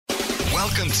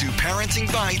Welcome to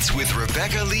Parenting Bites with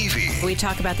Rebecca Levy. We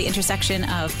talk about the intersection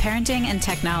of parenting and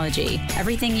technology.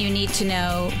 Everything you need to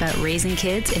know about raising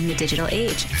kids in the digital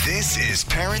age. This is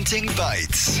Parenting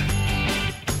Bites.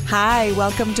 Hi,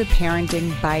 welcome to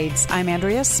Parenting Bites. I'm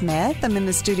Andrea Smith. I'm in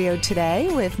the studio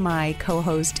today with my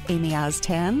co-host Amy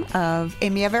Oztan of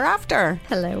Amy Ever After.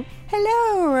 Hello.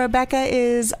 Hello. Rebecca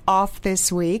is off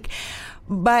this week,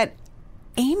 but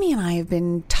Amy and I have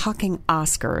been talking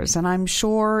Oscars, and I'm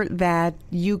sure that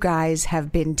you guys have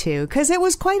been too, because it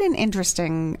was quite an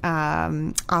interesting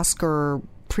Oscar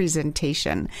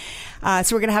presentation.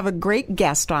 So we're going to have a great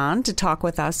guest on to talk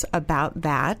with us about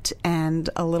that and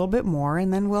a little bit more,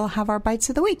 and then we'll have our Bites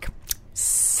of the Week.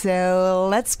 So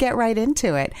let's get right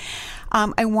into it.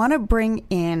 I want to bring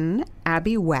in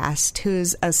Abby West,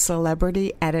 who's a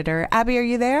celebrity editor. Abby, are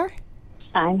you there?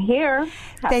 I'm here.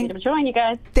 Happy to join you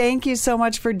guys. Thank you so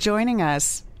much for joining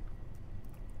us.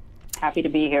 Happy to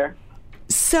be here.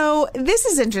 So this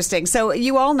is interesting. So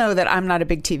you all know that I'm not a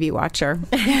big TV watcher.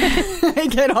 I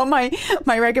get all my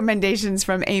recommendations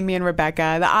from Amy and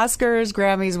Rebecca. The Oscars,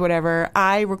 Grammys, whatever.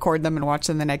 I record them and watch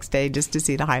them the next day just to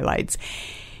see the highlights.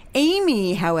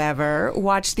 Amy, however,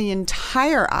 watched the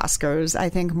entire Oscars, I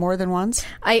think, more than once.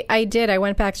 I did. I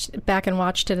went back and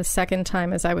watched it a second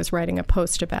time as I was writing a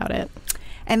post about it.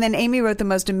 And then Amy wrote the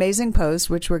most amazing post,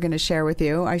 which we're going to share with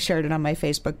you. I shared it on my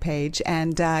Facebook page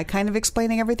and kind of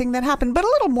explaining everything that happened, but a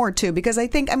little more too, because I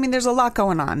think, there's a lot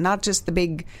going on, not just the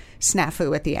big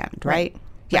snafu at the end, right?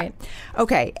 Yeah. Right.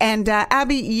 Okay. And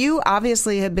Abby, you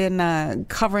obviously have been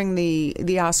covering the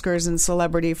Oscars and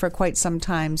celebrity for quite some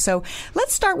time. So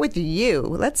let's start with you.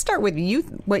 Let's start with you.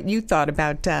 What you thought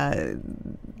about the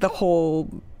whole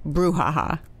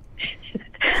brouhaha.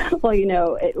 Well,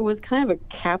 it was kind of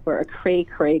a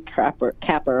cray-cray capper.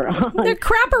 The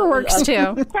crapper works too.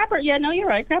 Crapper, yeah, no, you're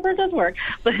right. Crapper does work.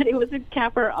 But it was a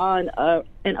capper on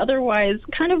an otherwise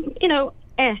kind of,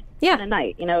 kind of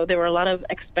night. There were a lot of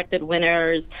expected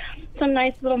winners, some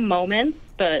nice little moments,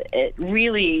 but it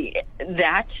really,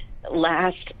 that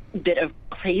last bit of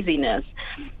craziness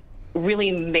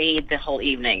really made the whole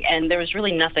evening, and there was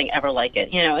really nothing ever like it.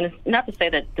 And it's not to say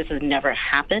that this has never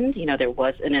happened. There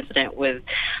was an incident with,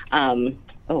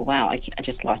 I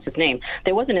just lost his name.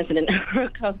 There was an incident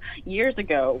years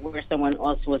ago where someone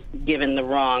else was given the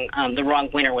wrong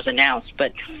winner was announced,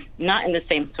 but not in the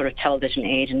same sort of television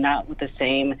age and not with the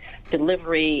same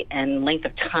delivery and length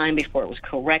of time before it was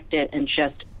corrected, and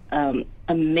just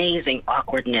amazing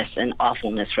awkwardness and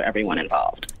awfulness for everyone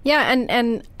involved. Yeah,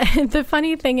 and the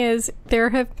funny thing is there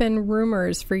have been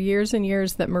rumors for years and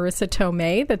years that Marissa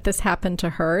Tomei, that this happened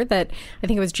to her, that I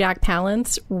think it was Jack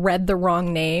Palance read the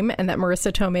wrong name and that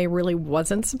Marissa Tomei really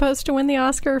wasn't supposed to win the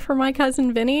Oscar for My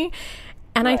Cousin Vinny.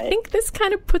 And right. I think this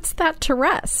kind of puts that to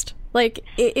rest. Like,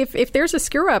 if there's a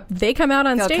screw-up, they come out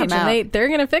on stage and they're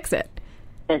going to fix it.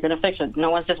 They're going to fix it. No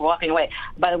one's just walking away.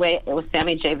 By the way, it was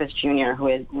Sammy Davis Jr. who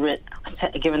had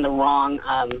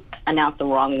announced the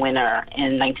wrong winner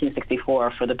in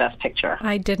 1964 for the Best Picture.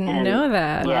 I didn't know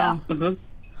that. Yeah. Wow. Mm-hmm.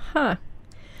 Huh.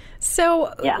 So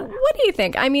what do you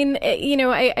think?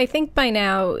 I think by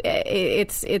now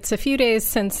it's a few days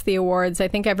since the awards. I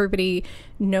think everybody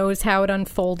knows how it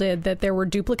unfolded, that there were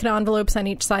duplicate envelopes on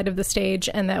each side of the stage,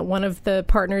 and that one of the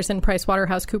partners in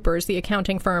PricewaterhouseCoopers, the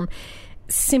accounting firm,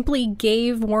 simply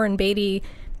gave Warren Beatty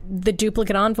the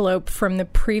duplicate envelope from the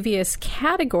previous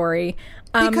category.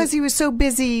 Because he was so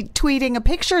busy tweeting a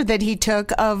picture that he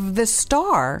took of the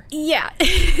star. Yeah.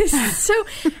 So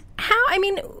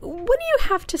what do you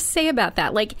have to say about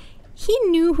that? Like, he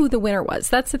knew who the winner was.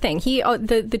 That's the thing.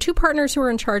 The two partners who were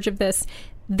in charge of this,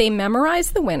 they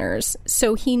memorized the winners.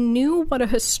 So he knew what a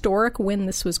historic win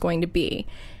this was going to be,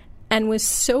 and was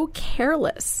so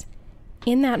careless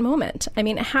in that moment.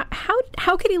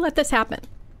 How could he let this happen?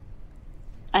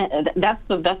 That's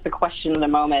the question of the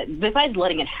moment. Besides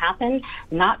letting it happen,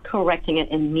 not correcting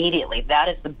it immediately, that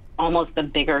is almost the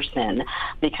bigger sin,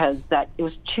 because that it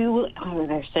was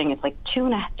they're saying it's like 2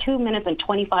 minutes and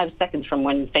 25 seconds from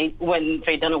when Faye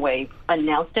Dunaway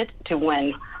announced it to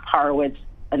when Horowitz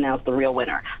announced the real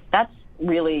winner. That's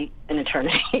really an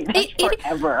eternity. That's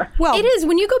forever. Well, it is.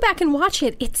 When you go back and watch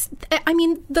it,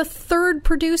 the third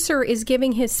producer is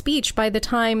giving his speech by the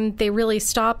time they really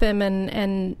stop him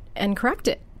and correct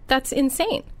it. That's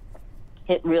insane.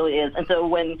 It really is. And so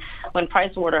when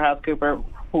PricewaterhouseCoopers,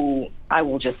 who I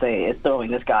will just say is throwing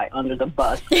this guy under the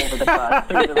bus, over the bus,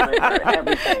 through the river,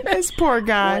 everything. This poor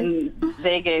guy.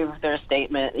 they gave their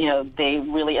statement, they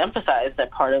really emphasized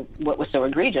that part of what was so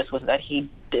egregious was that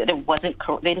it wasn't.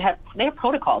 They have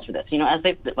protocols for this. As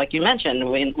they, like you mentioned,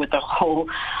 with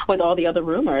all the other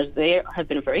rumors, they have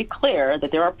been very clear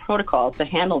that there are protocols to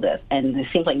handle this, and it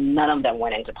seems like none of them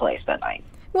went into place that night.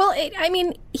 Well,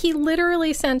 he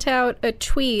literally sent out a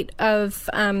tweet of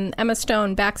Emma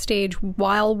Stone backstage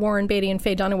while Warren Beatty and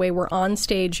Faye Dunaway were on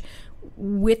stage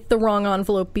with the wrong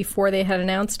envelope before they had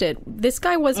announced it. This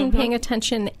guy wasn't paying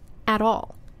attention at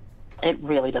all. It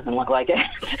really doesn't look like it.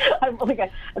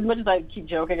 As much as I keep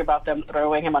joking about them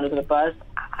throwing him under the bus,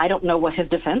 I don't know what his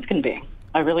defense can be.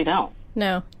 I really don't.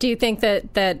 No. Do you think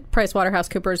that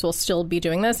PricewaterhouseCoopers will still be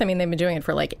doing this? I mean, they've been doing it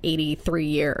for like 83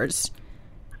 years.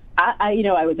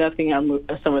 I was asking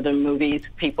some of the movies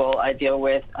people I deal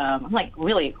with. I'm like,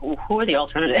 really, who are the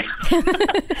alternatives? Well,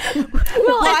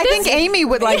 I think Amy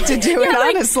would like to do it,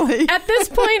 honestly. At this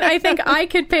point, I think I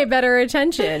could pay better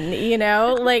attention,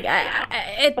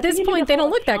 at this point, they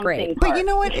don't look that great. But you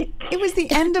know what? It was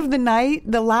the end of the night,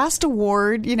 the last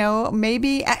award,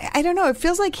 maybe, I don't know. It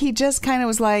feels like he just kind of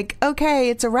was like,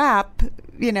 okay, it's a wrap.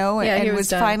 And was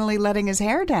finally letting his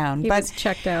hair down. He was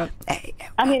checked out.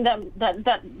 I mean,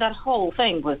 that whole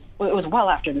thing was well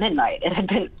after midnight. It had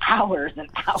been hours and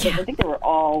hours. Yeah. I think they were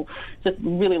all just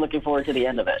really looking forward to the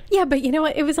end of it. Yeah, but you know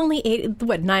what? It was only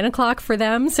 9 o'clock for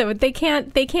them, so they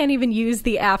can't even use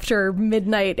the after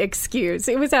midnight excuse.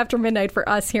 It was after midnight for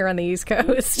us here on the East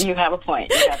Coast. You have a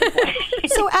point.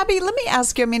 So, Abby, let me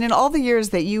ask you. I mean, in all the years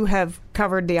that you have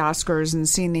covered the Oscars and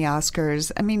seen the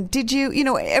Oscars, I mean, did you?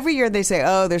 Every year they say,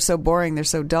 "Oh, they're so boring, they're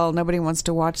so dull, nobody wants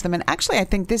to watch them." And actually, I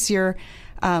think this year,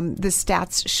 the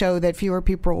stats show that fewer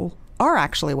people are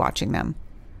actually watching them.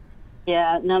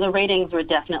 Yeah, no, the ratings were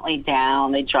definitely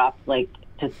down. They dropped to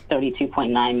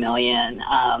 32.9 million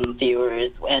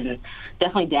viewers, and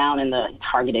definitely down in the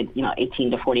targeted,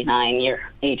 18 to 49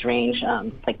 year age range,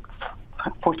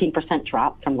 14%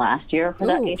 drop from last year for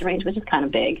that age range, which is kind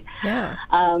of big. Yeah.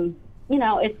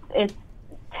 It's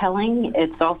telling.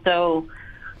 It's also,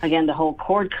 again, the whole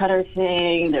cord cutter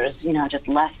thing. There's, just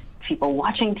less people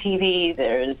watching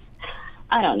TV.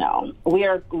 I don't know. We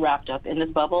are wrapped up in this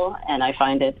bubble, and I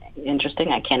find it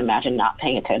interesting. I can't imagine not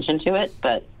paying attention to it,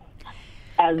 but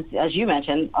as you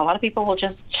mentioned, a lot of people will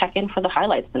just check in for the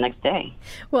highlights the next day.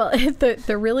 Well,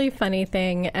 the really funny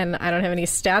thing, and I don't have any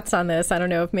stats on this, I don't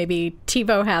know if maybe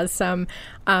TiVo has some,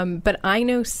 but I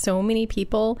know so many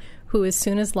people who, as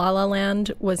soon as La La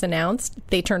Land was announced,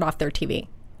 they turned off their TV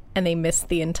and they missed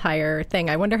the entire thing.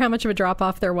 I wonder how much of a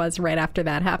drop-off there was right after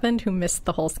that happened, who missed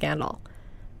the whole scandal.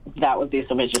 That would be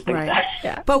some interesting stuff.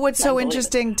 Yeah. But what's so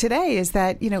interesting today is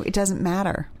that, it doesn't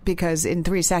matter, because in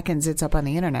 3 seconds it's up on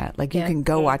the internet. Like, you can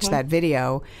go watch that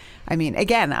video. I mean,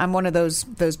 again, I'm one of those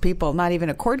people, not even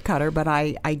a cord cutter, but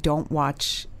I don't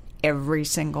watch every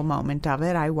single moment of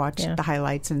it. I watch the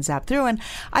highlights and zap through. And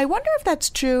I wonder if that's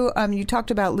true. You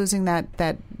talked about losing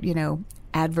that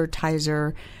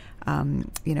advertiser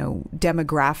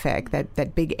demographic,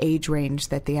 that big age range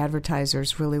that the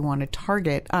advertisers really want to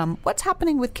target. What's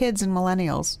happening with kids and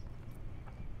millennials?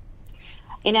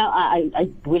 I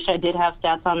wish I did have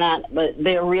stats on that, but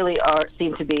they really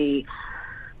seem to be,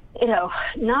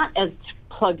 not as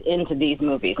plugged into these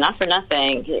movies. Not for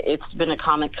nothing, it's been a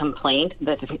common complaint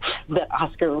that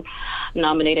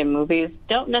Oscar-nominated movies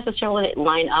don't necessarily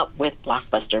line up with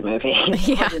blockbuster movies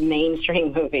or the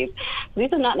mainstream movies.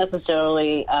 These are not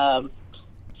necessarily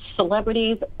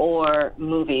celebrities or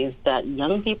movies that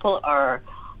young people are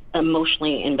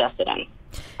emotionally invested in.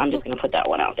 I'm just going to put that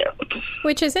one out there.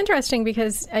 Which is interesting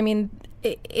because, I mean,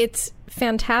 it's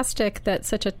fantastic that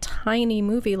such a tiny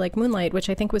movie like Moonlight, which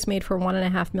I think was made for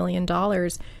 $1.5 million,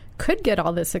 could get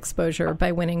all this exposure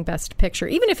by winning Best Picture.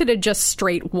 Even if it had just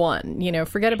straight won,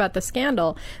 forget about the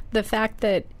scandal. The fact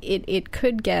that it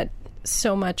could get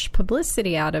so much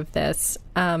publicity out of this,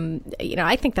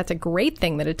 I think that's a great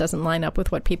thing that it doesn't line up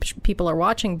with what people are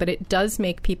watching, but it does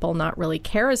make people not really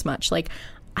care as much. Like,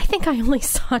 I think I only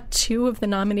saw 2 of the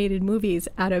nominated movies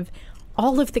out of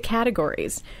all of the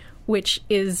categories, which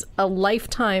is a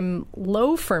lifetime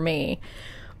low for me.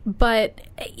 But,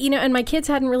 and my kids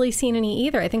hadn't really seen any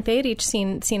either. I think they had each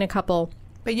seen a couple.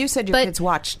 But you said your kids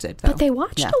watched it, though. But they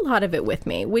watched a lot of it with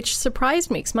me, which surprised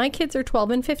me, because my kids are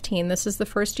 12 and 15. This is the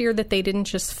first year that they didn't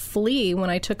just flee when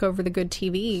I took over the Good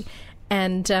TV.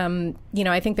 And,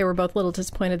 I think they were both a little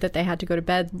disappointed that they had to go to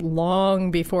bed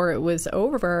long before it was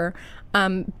over.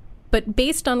 But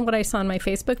based on what I saw on my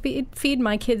Facebook feed,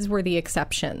 my kids were the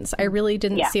exceptions. I really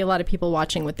didn't see a lot of people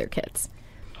watching with their kids.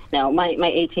 Now, my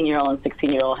 18-year-old and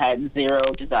 16-year-old had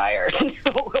zero desire to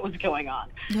know what was going on.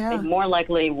 Yeah. They'd more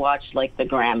likely watch, like, the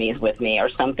Grammys with me or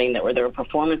something where there were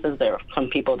performances there from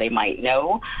people they might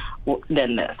know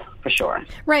than this, for sure.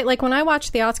 Right. Like, when I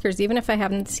watch the Oscars, even if I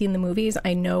haven't seen the movies,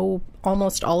 I know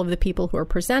almost all of the people who are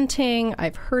presenting.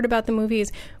 I've heard about the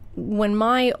movies. When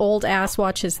my old ass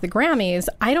watches the Grammys,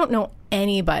 I don't know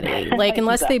anybody. Like,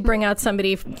 unless they bring out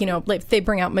somebody, you know, like if they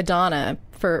bring out Madonna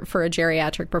for a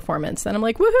geriatric performance, then I'm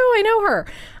like, woohoo, I know her.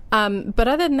 But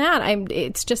other than that,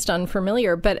 it's just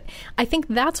unfamiliar. But I think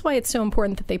that's why it's so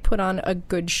important that they put on a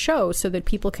good show so that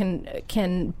people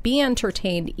can be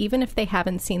entertained even if they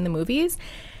haven't seen the movies.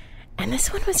 And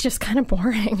this one was just kind of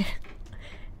boring.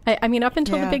 I mean, up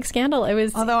until the big scandal, it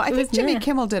was. Although I think Jimmy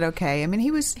Kimmel did okay. I mean, he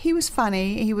was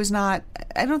funny. He was not.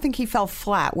 I don't think he fell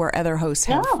flat where other hosts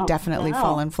have definitely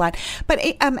fallen flat. But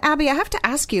Abby, I have to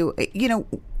ask you. You know,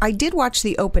 I did watch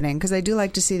the opening because I do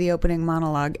like to see the opening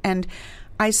monologue, and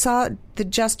I saw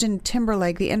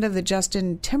the end of the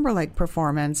Justin Timberlake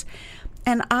performance,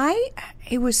 and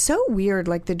it was so weird.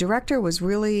 Like, the director was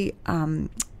really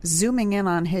zooming in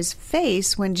on his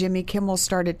face when Jimmy Kimmel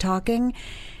started talking.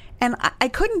 And I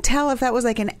couldn't tell if that was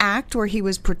like an act where he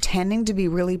was pretending to be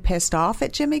really pissed off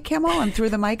at Jimmy Kimmel and threw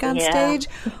the mic on stage,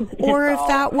 or if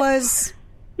that was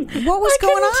what was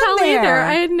going on there. Either.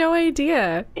 I had no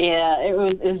idea. Yeah, it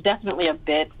was definitely a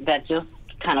bit that just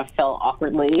kind of fell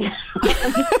awkwardly.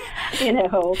 You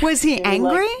know, was he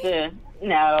angry?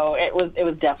 No, it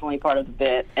was definitely part of the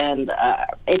bit, and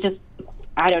it just.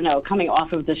 I don't know. Coming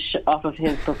off of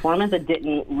his performance, it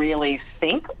didn't really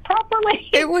sync properly.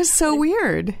 It was so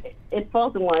weird. It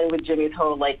falls in line with Jimmy's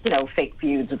whole, like, you know, fake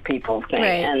feuds with people thing,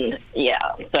 right. And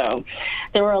so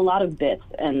there were a lot of bits,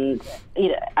 and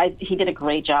he did a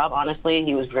great job. Honestly,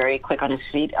 he was very quick on his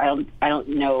feet. I don't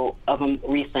know of a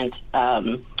recent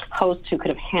host who could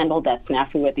have handled that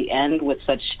snafu at the end with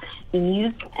such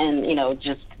ease, and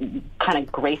just kind of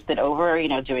graced it over.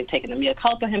 Taking the mea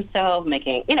culpa himself,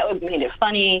 making it made it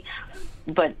funny,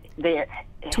 but they're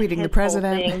tweeting the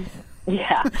president. His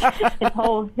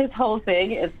whole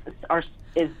thing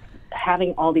is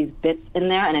having all these bits in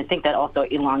there, and I think that also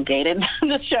elongated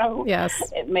the show. Yes,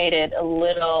 it made it a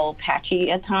little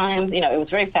patchy at times. It was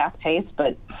very fast paced,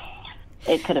 but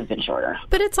it could have been shorter.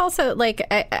 But it's also like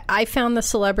I found the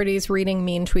celebrities reading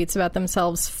mean tweets about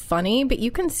themselves funny, but you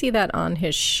can see that on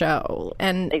his show.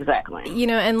 And exactly.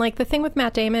 And like the thing with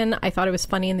Matt Damon, I thought it was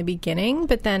funny in the beginning,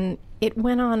 but then it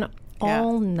went on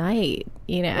all night.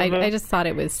 Mm-hmm. I just thought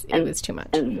it was too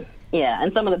much. And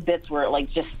some of the bits were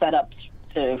like just set up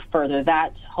to further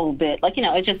that whole bit. Like,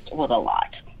 it just was a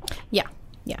lot. Yeah.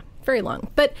 Very long.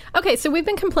 But, okay, so we've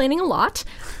been complaining a lot.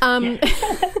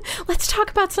 Let's talk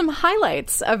about some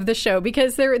highlights of the show,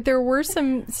 because there were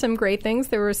some great things.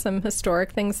 There were some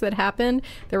historic things that happened.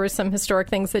 There were some historic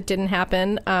things that didn't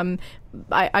happen.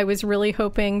 I was really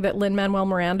hoping that Lin-Manuel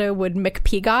Miranda would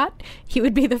McPegot. He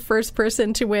would be the first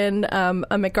person to win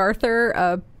a MacArthur,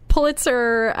 a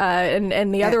Pulitzer,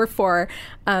 and the other four.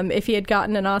 If he had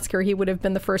gotten an Oscar, he would have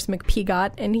been the first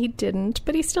McPegot, and he didn't.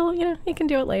 But he still, he can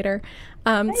do it later.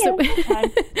 He's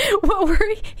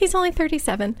only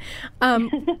 37.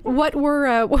 What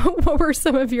were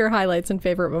some of your highlights and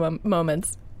favorite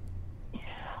moments?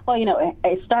 Well,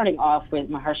 starting off with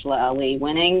Mahershala Ali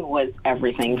winning was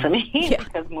everything for me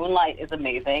because Moonlight is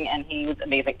amazing, and he was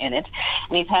amazing in it,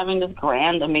 and he's having this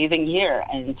grand, amazing year.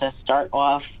 And to start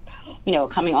off,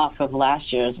 coming off of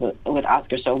last year's with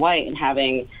Oscar So White and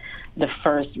having the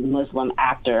first Muslim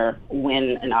actor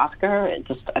win an Oscar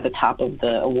just at the top of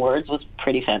the awards was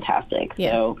pretty fantastic.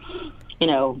 Yeah. So,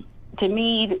 to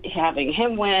me, having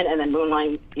him win and then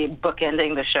Moonlight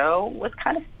bookending the show was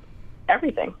kind of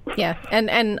everything. Yeah,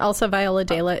 and also Viola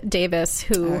Davis,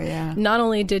 who not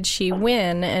only did she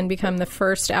win and become the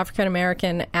first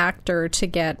African-American actor to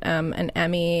get an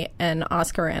Emmy, an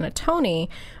Oscar, and a Tony,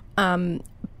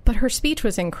 but her speech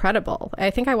was incredible. I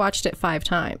think I watched it 5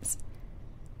 times.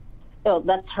 Oh,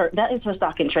 that is her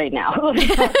stock in trade now.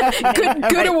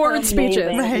 good award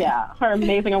speeches. Right. Yeah, her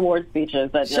amazing award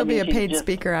speeches. She'll be a paid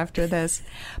speaker after this.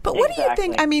 But what do you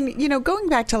think? I mean, going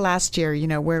back to last year,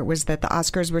 where it was that the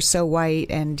Oscars were so white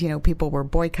and, people were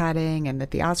boycotting and that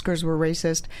the Oscars were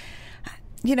racist.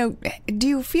 Do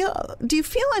you feel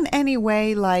in any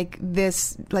way like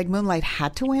Moonlight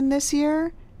had to win this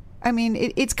year? I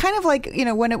mean, it's kind of like,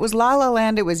 when it was La La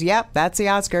Land, it was, that's the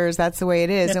Oscars, that's the way it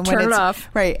is. And when turn it off.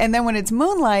 Right. And then when it's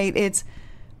Moonlight, it's,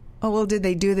 did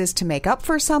they do this to make up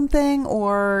for something?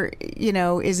 Or,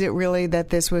 is it really that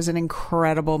this was an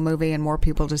incredible movie and more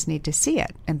people just need to see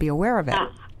it and be aware of it?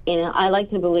 I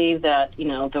like to believe that,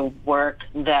 the work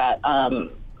that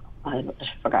I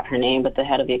forgot her name, but the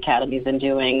head of the Academy has been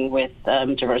doing with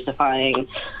diversifying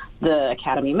the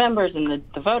Academy members and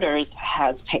the voters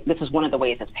this is one of the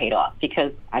ways it's paid off,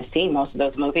 because I've seen most of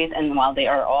those movies, and while they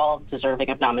are all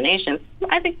deserving of nominations,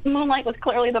 I think Moonlight was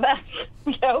clearly the best.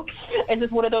 It's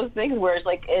just one of those things where it's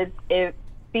like it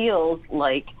feels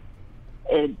like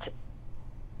it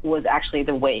was actually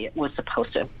the way it was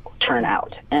supposed to turn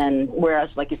out. And whereas,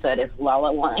 like you said, if La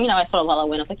La won, I saw La La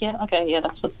win, I was like, yeah, okay, yeah,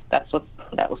 that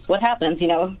was what happens, Casey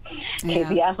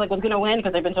Affleck was going to win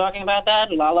because they've been talking about that,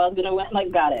 and La La's going to win,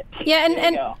 like, got it. Yeah,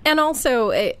 and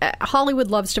also,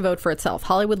 Hollywood loves to vote for itself.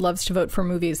 Hollywood loves to vote for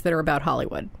movies that are about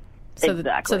Hollywood. So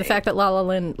exactly. So the fact that La La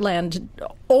Land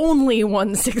only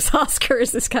won 6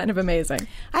 Oscars is kind of amazing.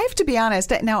 I have to be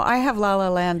honest. Now, I have La La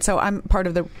Land, so I'm part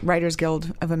of the Writers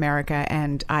Guild of America,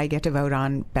 and I get to vote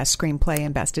on Best Screenplay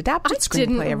and Best Adapted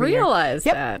Screenplay every year. I didn't realize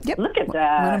that. Yep. Look at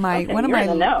that.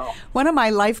 One of my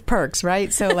life perks,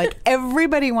 right? So, like,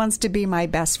 everybody wants to be my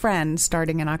best friend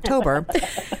starting in October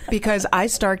because I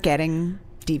start getting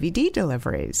DVD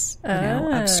deliveries,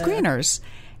 of screeners.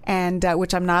 And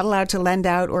which I'm not allowed to lend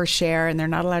out or share, and they're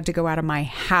not allowed to go out of my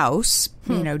house,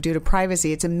 due to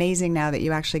privacy. It's amazing now that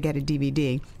you actually get a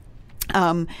DVD.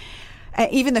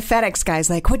 Even the FedEx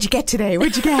guy's like, "What'd you get today?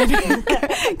 What'd you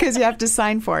get?" Because you have to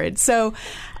sign for it. So,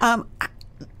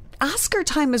 Oscar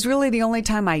time is really the only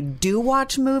time I do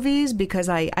watch movies, because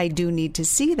I do need to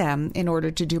see them in order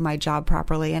to do my job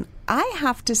properly. And I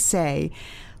have to say,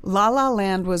 La La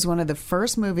Land was one of the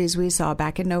first movies we saw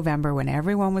back in November when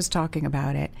everyone was talking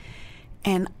about it,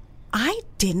 and I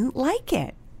didn't like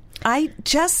it. I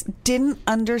just didn't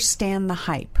understand the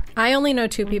hype. I only know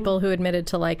 2 people who admitted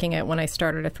to liking it when I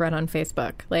started a thread on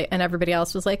Facebook, and everybody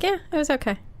else was like, yeah, it was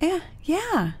okay. Yeah.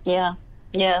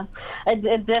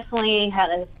 It definitely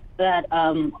had that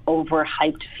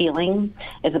overhyped feeling.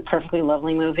 It's a perfectly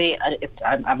lovely movie.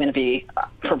 I'm going to be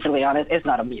perfectly honest. It's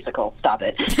not a musical. Stop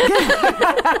it.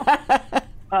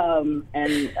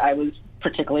 And I was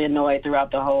particularly annoyed throughout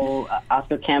the whole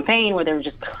Oscar campaign, where they were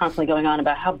just constantly going on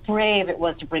about how brave it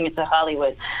was to bring it to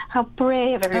Hollywood. How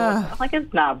brave everyone was. Like,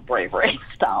 it's not bravery.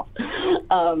 Stop.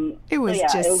 It was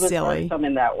just silly. Some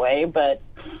in that way, but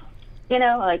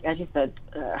like as you said,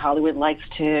 Hollywood likes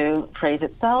to praise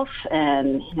itself,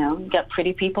 and you got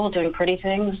pretty people doing pretty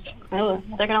things. They're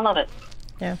gonna love it.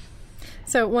 Yeah.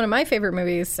 So one of my favorite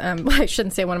movies, I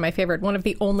shouldn't say one of my favorite, one of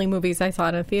the only movies I saw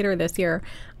in a theater this year,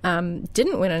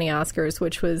 didn't win any Oscars,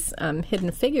 which was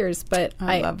Hidden Figures. But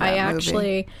I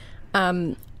actually,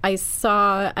 I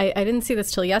didn't see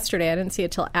this till yesterday. I didn't see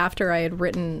it till after I had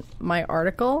written my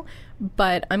article.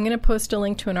 But I'm going to post a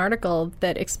link to an article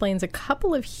that explains a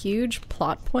couple of huge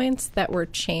plot points that were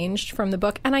changed from the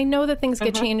book. And I know that things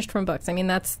get changed from books. I mean,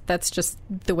 that's just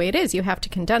the way it is. You have to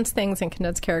condense things and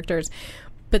condense characters.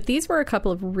 But these were a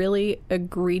couple of really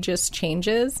egregious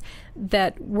changes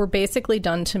that were basically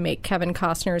done to make Kevin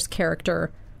Costner's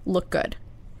character look good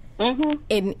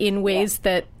in ways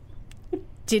that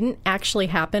didn't actually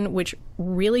happen, which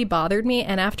really bothered me.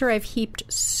 And after I've heaped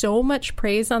so much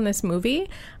praise on this movie,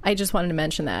 I just wanted to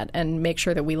mention that and make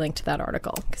sure that we link to that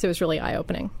article, because it was really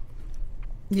eye-opening.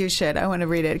 You should. I want to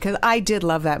read it, because I did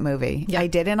love that movie. Yep. I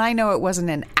did. And I know it wasn't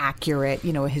an accurate,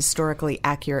 a historically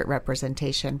accurate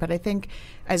representation, but I think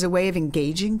as a way of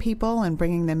engaging people and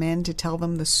bringing them in to tell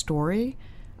them the story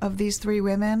of these 3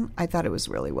 women, I thought it was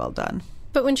really well done.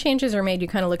 But when changes are made, you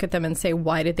kind of look at them and say,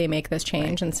 why did they make this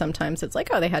change? Right. And sometimes it's like,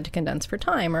 they had to condense for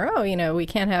time, or, we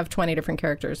can't have 20 different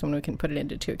characters when we can put it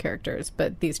into 2 characters.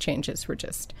 But these changes were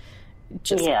just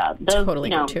totally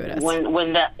gratuitous.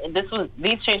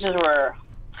 These changes were,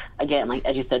 again, like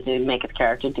as you said, to make his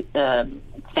character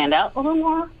stand out a little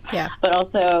more. Yeah. But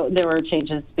also there were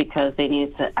changes because they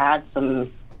needed to add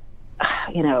some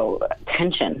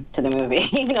tension to the movie.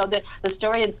 The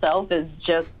story itself is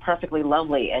just perfectly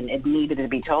lovely, and it needed to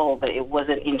be told, but it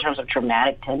wasn't in terms of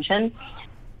dramatic tension.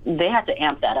 They had to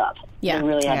amp that up. Yeah. They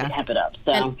really had to amp it up.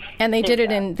 So, and they did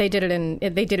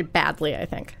it badly, I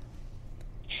think.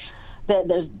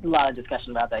 There's a lot of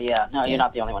discussion about that. Yeah. No, you're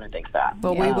not the only one who thinks that.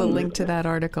 Well, we will link to that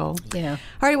article. Yeah.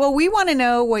 All right. Well, we want to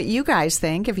know what you guys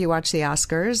think if you watch the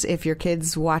Oscars, if your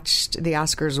kids watched the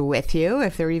Oscars with you,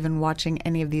 if they're even watching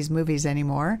any of these movies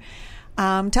anymore.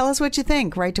 Tell us what you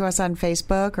think. Write to us on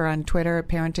Facebook or on Twitter at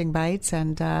Parenting Bites,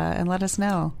 and let us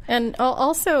know. And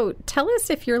also tell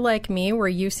us if you're like me, where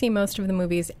you see most of the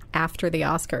movies after the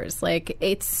Oscars. Like,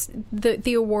 it's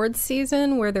the awards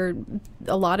season where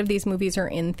a lot of these movies are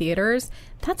in theaters.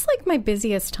 That's like my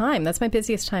busiest time. That's my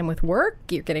busiest time with work.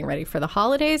 You're getting ready for the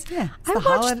holidays. Yeah, I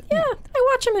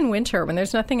watch them in winter when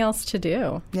there's nothing else to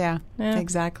do. Yeah,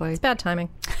 exactly. It's bad timing.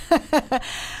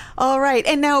 All right.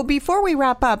 And now, before we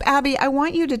wrap up, Abby, I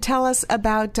want you to tell us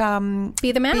about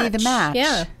Be the Match. Be the Match.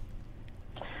 Yeah.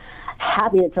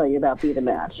 Happy to tell you about Be the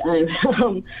Match.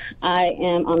 I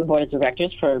am on the board of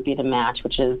directors for Be the Match,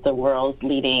 which is the world's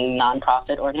leading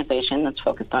nonprofit organization that's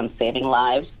focused on saving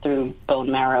lives through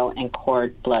bone marrow and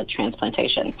cord blood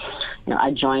transplantation. I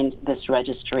joined this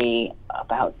registry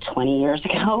about 20 years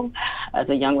ago as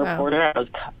a young reporter. I was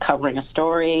covering a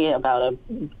story about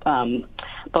a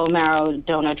bone marrow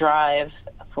donor drive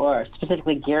for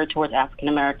specifically geared towards African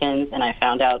Americans, and I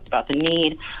found out about the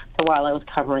need. So while I was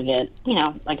covering it,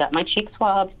 I got my cheek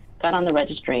swabbed, got on the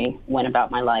registry, went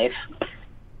about my life.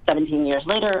 17 years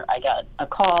later, I got a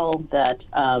call that,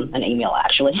 an email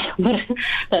actually,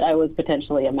 that I was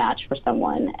potentially a match for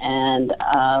someone, and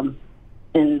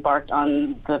embarked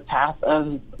on the path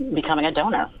of becoming a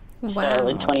donor. Wow. So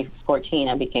in 2014,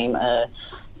 I became a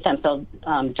stem cell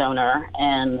donor,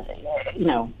 and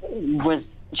was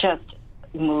just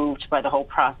moved by the whole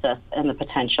process and the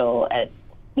potential at,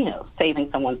 saving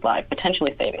someone's life,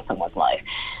 potentially saving someone's life,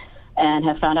 and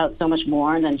have found out so much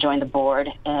more, and then joined the board,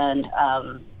 and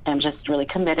am just really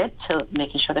committed to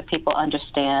making sure that people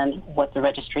understand what the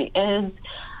registry is,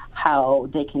 how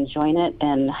they can join it,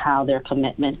 and how their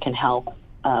commitment can help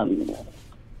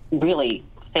really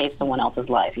save someone else's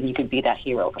life, and you could be that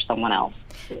hero for someone else.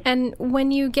 And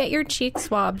when you get your cheek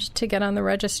swabbed to get on the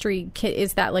registry,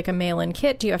 is that like a mail-in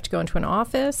kit? Do you have to go into an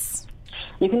office?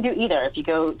 You can do either. If you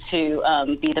go to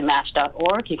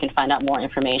bethematch.org, you can find out more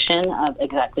information of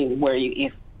exactly where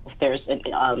if there's an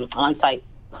on-site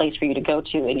place for you to go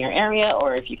to in your area,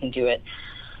 or if you can do it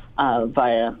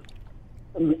via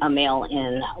a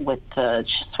mail-in with the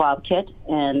swab kit.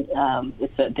 And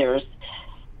there's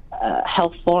a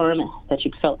health form that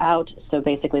you fill out. So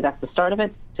basically that's the start of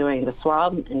it, doing the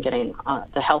swab and getting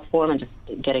the health form and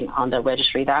just getting on the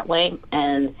registry that way.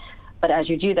 But as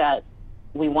you do that,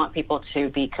 we want people to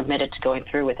be committed to going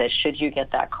through with it. Should you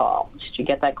get that call? Should you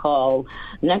get that call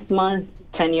next month,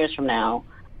 10 years from now,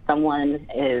 someone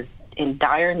is in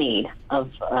dire need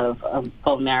of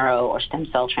bone marrow or stem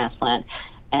cell transplant,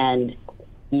 and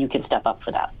you can step up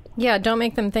for that. Yeah, don't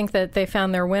make them think that they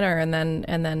found their winner and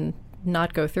then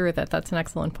not go through with it. That's an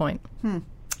excellent point.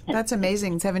 That's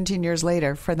amazing, 17 years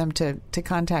later, for them to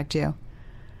contact you.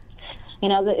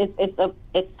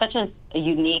 It's such a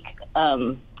unique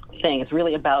thing. It's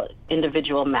really about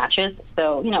individual matches.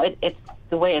 So, it's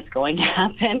the way it's going to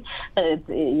happen.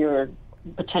 You're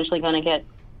potentially going to get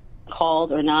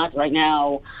called or not. Right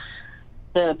now,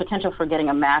 the potential for getting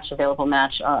available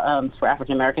match for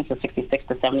African Americans is 66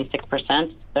 to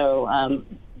 76%. So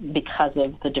because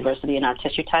of the diversity in our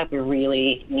tissue type, we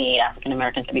really need African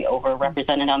Americans to be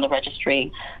overrepresented on the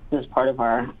registry. This is part of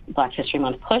our Black History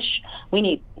Month push. We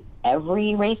need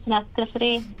every race and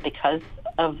ethnicity because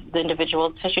of the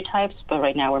individual tissue types, but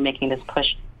right now we're making this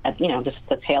push at, this is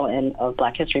the tail end of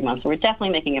Black History Month, so we're definitely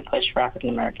making a push for African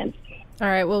Americans. All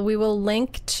right, well, we will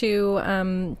link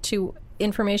to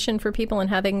information for people and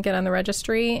how they can get on the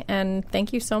registry, and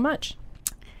thank you so much.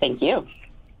 Thank you.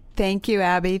 Thank you,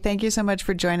 Abby. Thank you so much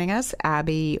for joining us,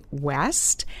 Abby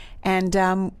West. And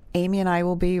Amy and I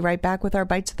will be right back with our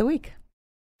Bites of the Week.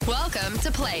 Welcome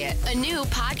to Play It, a new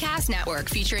podcast network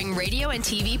featuring radio and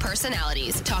TV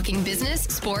personalities talking business,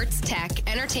 sports, tech,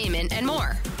 entertainment, and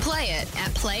more. Play it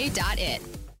at play.it.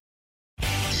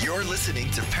 You're listening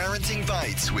to Parenting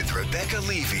Bites with Rebecca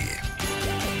Levy.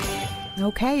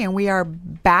 Okay, and we are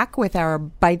back with our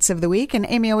Bites of the Week, and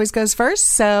Amy always goes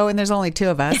first, and there's only two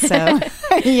of us, so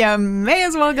you may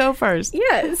as well go first.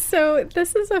 Yeah, so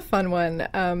this is a fun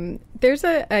one. There's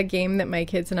a game that my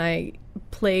kids and I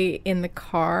play in the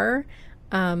car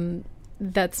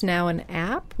that's now an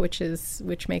app, which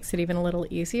makes it even a little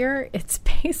easier. It's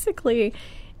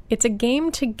a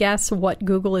game to guess what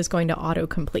Google is going to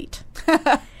autocomplete.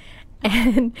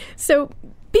 And so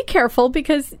be careful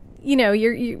because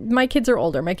my kids are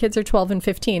older. My kids are 12 and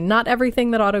 15. Not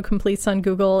everything that autocompletes on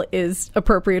Google is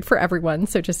appropriate for everyone,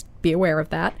 so just be aware of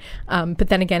that. But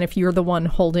then again, if you're the one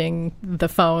holding the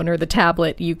phone or the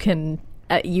tablet, you can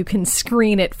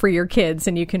screen it for your kids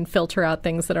and you can filter out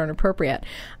things that aren't appropriate.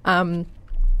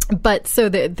 But so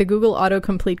the Google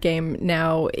autocomplete game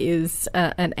now is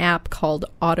an app called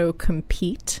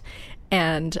AutoCompete.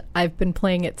 And I've been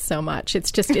playing it so much.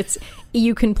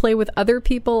 You can play with other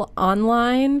people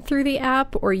online through the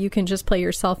app, or you can just play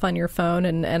yourself on your phone.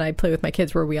 And I play with my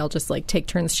kids where we all just take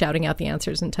turns shouting out the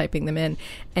answers and typing them in.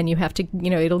 And you have to,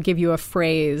 it'll give you a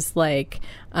phrase like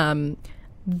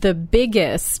the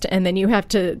biggest, and then you have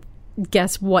to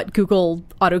guess what Google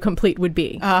autocomplete would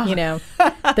be.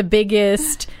 The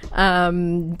biggest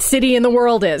city in the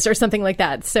world is, or something like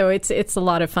that. So it's a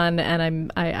lot of fun,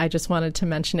 and I just wanted to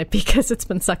mention it because it's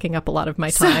been sucking up a lot of my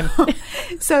time.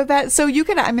 So you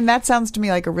can, I mean, that sounds to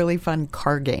me like a really fun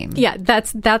car game. Yeah,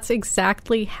 that's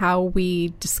exactly how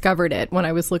we discovered it when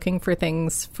I was looking for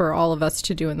things for all of us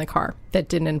to do in the car that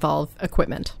didn't involve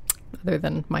equipment other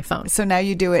than my phone. So now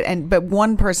you do it, but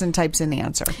one person types in the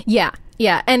answer. Yeah.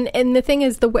 And the thing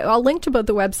is, I'll link to both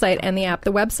the website and the app.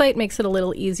 The website makes it a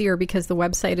little easier because the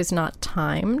website is not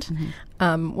timed.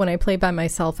 When I play by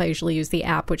myself, I usually use the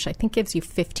app, which I think gives you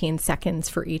 15 seconds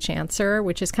for each answer,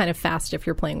 which is kind of fast if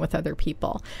you're playing with other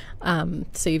people.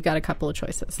 So you've got a couple of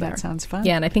choices there. That sounds fun.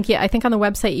 Yeah, and I think on the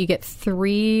website you get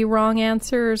 3 wrong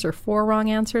answers or 4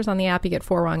 wrong answers. On the app, you get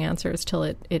 4 wrong answers till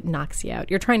it knocks you out.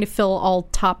 You're trying to fill all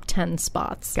top 10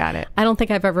 spots. Got it. I don't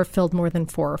think I've ever filled more than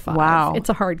 4 or 5. Wow. It's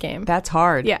a hard game. That's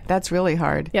hard. Yeah. That's really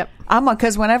hard. Yep.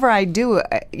 Because whenever I do,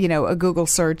 a Google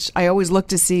search, I always look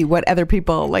to see what other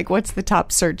people, like, what's the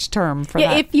top search term for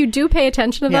that. If you do pay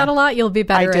attention to that a lot, you'll be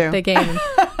better at the game.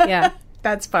 Yeah.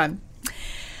 That's fun.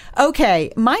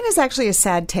 Okay. Mine is actually a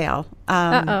sad tale.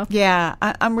 Uh-oh. Yeah.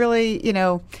 I'm really,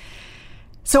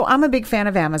 so I'm a big fan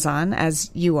of Amazon, as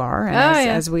you are, and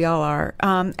as we all are.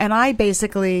 And I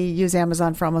basically use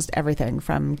Amazon for almost everything,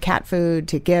 from cat food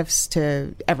to gifts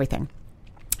to everything.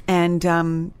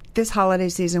 And this holiday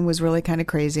season was really kind of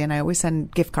crazy, and I always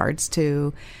send gift cards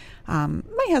to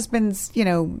my husband's,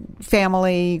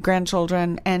 family,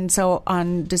 grandchildren. And so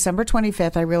on December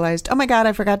 25th, I realized, oh my God,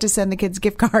 I forgot to send the kids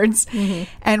gift cards,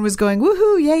 and was going,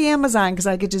 woohoo, yay, Amazon, because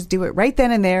I could just do it right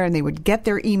then and there, and they would get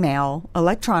their email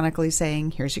electronically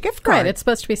saying, here's your gift card. Right, it's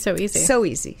supposed to be so easy.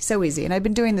 So easy. And I've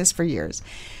been doing this for years.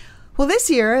 Well, this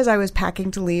year, as I was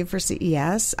packing to leave for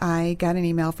CES, I got an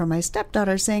email from my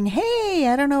stepdaughter saying, hey,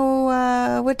 I don't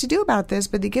know what to do about this,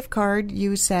 but the gift card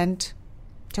you sent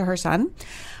to her son,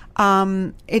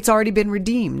 it's already been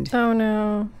redeemed. Oh,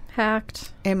 no.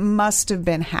 Hacked. It must have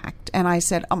been hacked. And I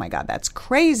said, oh, my God, that's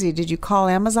crazy. Did you call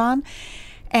Amazon?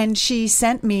 And she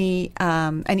sent me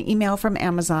an email from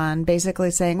Amazon basically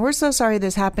saying, we're so sorry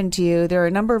this happened to you. There are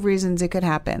a number of reasons it could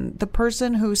happen. The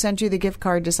person who sent you the gift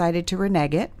card decided to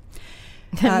renege it.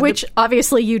 Which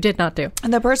obviously you did not do.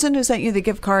 And the person who sent you the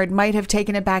gift card might have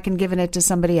taken it back and given it to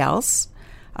somebody else.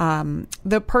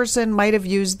 The person might have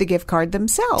used the gift card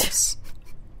themselves,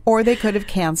 or they could have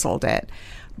canceled it.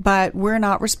 But we're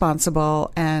not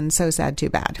responsible, and so sad, too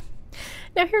bad.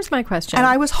 Now, here's my question. And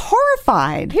I was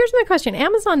horrified. Here's my question.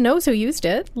 Amazon knows who used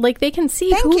it. Like, they can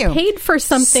see who paid for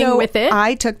something with it.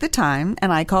 I took the time,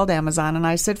 and I called Amazon, and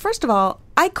I said, first of all,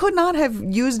 I could not have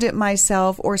used it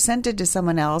myself or sent it to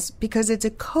someone else because it's a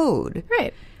code.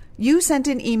 Right. You sent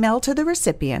an email to the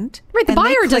recipient. Right, the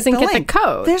buyer doesn't get the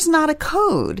code. There's not a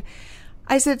code.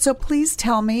 I said, so please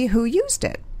tell me who used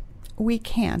it. We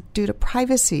can't. Due to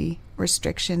privacy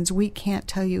restrictions, we can't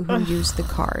tell you who used the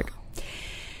card.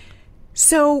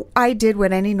 So I did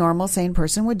what any normal, sane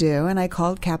person would do, and I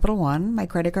called Capital One, my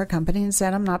credit card company, and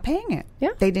said, I'm not paying it.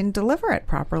 Yeah. They didn't deliver it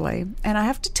properly. And I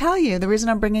have to tell you, the reason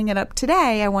I'm bringing it up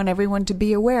today, I want everyone to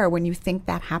be aware when you think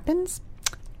that happens,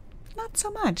 not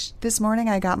so much. This morning,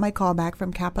 I got my call back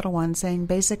from Capital One saying,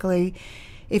 basically,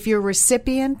 if your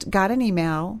recipient got an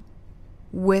email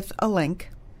with a link,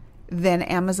 then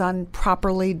Amazon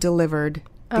properly delivered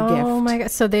the gift. Oh my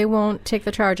God. So they won't take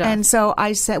the charge off. And so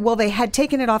I said, well, they had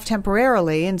taken it off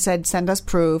temporarily and said, send us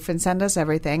proof and send us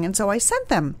everything. And so I sent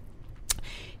them,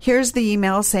 here's the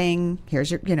email saying,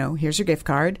 here's your gift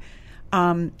card.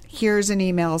 Here's an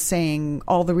email saying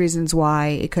all the reasons why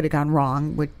it could have gone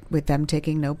wrong with them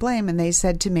taking no blame. And they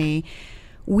said to me,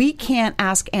 we can't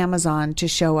ask Amazon to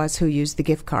show us who used the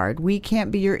gift card. We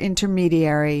can't be your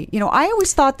intermediary. I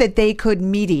always thought that they could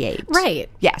mediate. Right.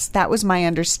 Yes, that was my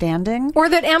understanding. Or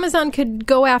that Amazon could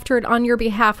go after it on your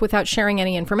behalf without sharing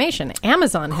any information.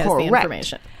 Amazon has the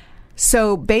information.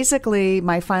 So basically,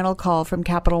 my final call from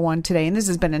Capital One today, and this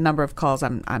has been a number of calls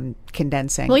I'm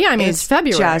condensing. Well, yeah, I mean, it's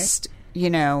February. Just,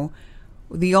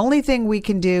 the only thing we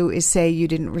can do is say you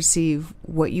didn't receive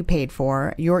what you paid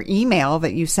for. Your email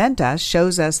that you sent us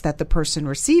shows us that the person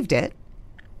received it,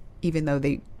 even though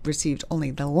they received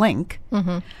only the link.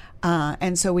 Mm-hmm.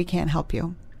 And so we can't help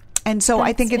you. And so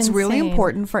I think it's really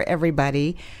important for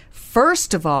everybody.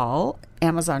 First of all,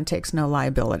 Amazon takes no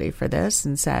liability for this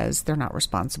and says they're not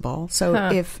responsible. So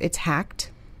if it's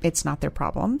hacked, it's not their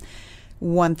problem.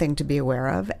 One thing to be aware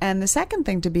of. And the second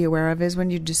thing to be aware of is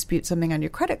when you dispute something on your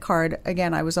credit card,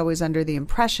 again, I was always under the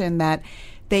impression that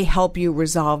they help you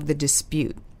resolve the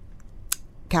dispute.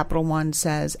 Capital One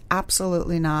says,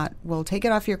 absolutely not. We'll take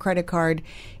it off your credit card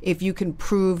if you can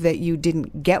prove that you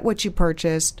didn't get what you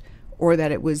purchased or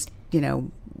that it was,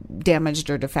 damaged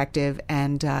or defective,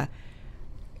 and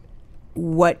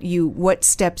what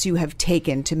steps you have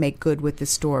taken to make good with the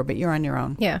store. But you're on your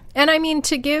own. Yeah. And I mean,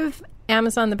 to give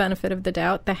Amazon the benefit of the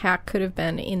doubt, the hack could have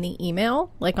been in the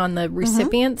email, like on the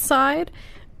recipient side.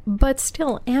 But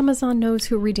still, Amazon knows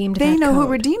who redeemed that code. They know who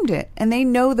redeemed it. And they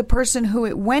know the person who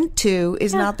it went to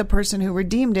is not the person who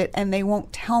redeemed it. And they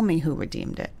won't tell me who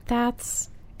redeemed it.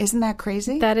 Isn't that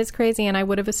crazy? That is crazy. And I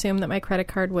would have assumed that my credit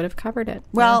card would have covered it.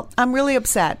 Well, I'm really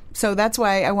upset. So that's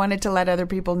why I wanted to let other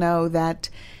people know that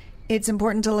it's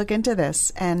important to look into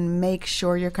this and make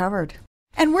sure you're covered.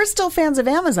 And we're still fans of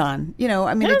Amazon.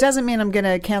 It doesn't mean I'm going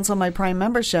to cancel my Prime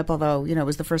membership, although, it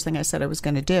was the first thing I said I was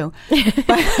going to do.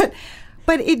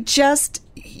 But it just,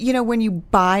 when you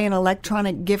buy an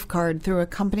electronic gift card through a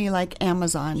company like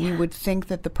Amazon, you would think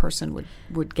that the person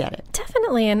would get it.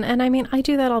 Definitely. And I mean, I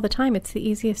do that all the time. It's the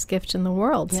easiest gift in the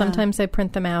world. Yeah. Sometimes I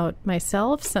print them out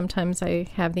myself. Sometimes I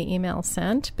have the email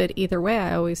sent. But either way,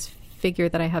 I always figure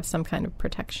that I have some kind of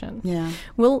protection. Yeah.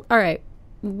 Well, all right.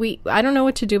 I don't know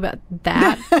what to do about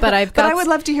that, but I've got... But I would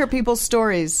love to hear people's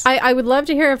stories. I would love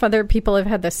to hear if other people have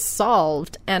had this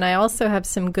solved, and I also have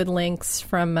some good links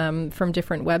from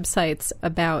different websites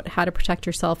about how to protect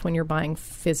yourself when you're buying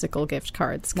physical gift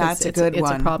cards. That's a good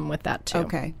one. It's a problem with that, too.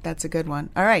 Okay, that's a good one.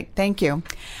 All right, thank you.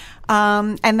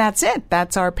 And that's it.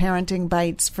 That's our Parenting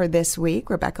Bites for this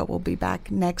week. Rebecca will be back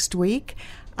next week.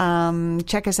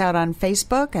 Check us out on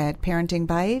Facebook at Parenting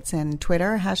Bites and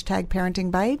Twitter,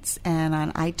 #Parenting Bites, and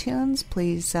on iTunes.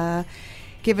 Please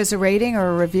give us a rating or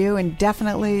a review, and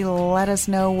definitely let us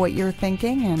know what you're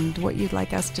thinking and what you'd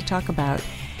like us to talk about.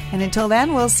 And until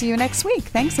then, we'll see you next week.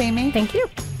 Thanks, Amy. Thank you.